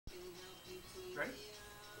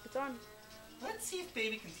It's on. Let's see if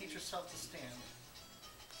baby can teach herself to stand.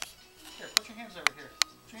 Here, put your hands over here.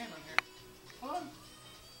 Put your hand on here. Hold on.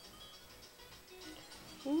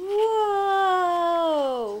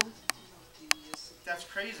 Whoa! That's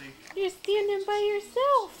crazy. You're standing by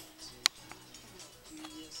yourself.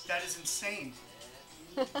 That is insane.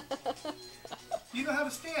 You know how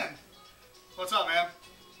to stand. What's up, man?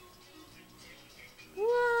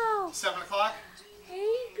 Wow. 7 o'clock? Hey,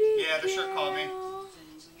 big Yeah, the shirt called me. girl.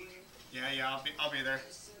 Yeah, I'll be there.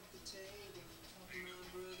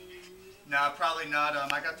 No, probably not.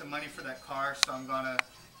 I got the money for that car, so I'm gonna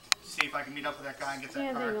see if I can meet up with that guy and get that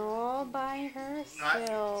Standing car. all by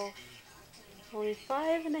herself. Only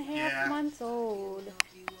 5.5 months old.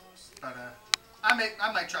 But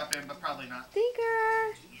I might drop in, but probably not.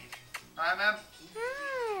 Stinker. All right, ma'am.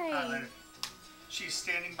 Hi. All right, later. She's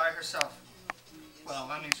standing by herself. Well,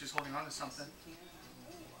 that means she's holding on to something.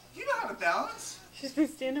 You know how to balance. She's been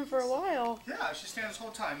standing for a while. Yeah, she's standing this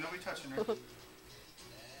whole time. Nobody touching her.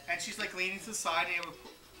 And she's like leaning to the side and able to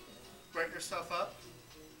right herself up.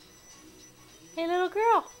 Hey, little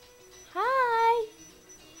girl. Hi.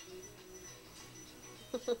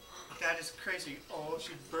 That is crazy. Oh,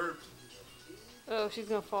 she burped. Oh, she's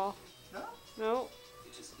gonna fall. No? No.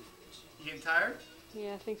 You getting tired?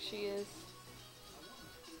 Yeah, I think she is.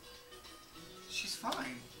 She's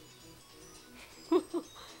fine.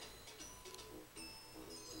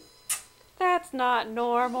 That's not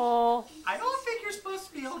normal. I don't think you're supposed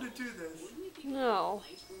to be able to do this. No.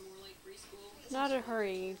 Not at her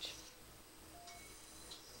age.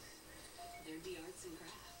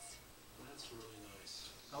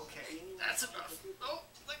 Okay, that's enough. Oh,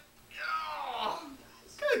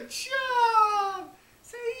 good job!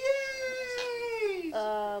 Say yay!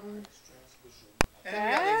 And then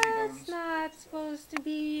we got lazy That's bones. not supposed to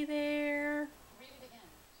be there.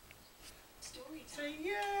 Say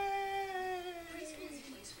yay!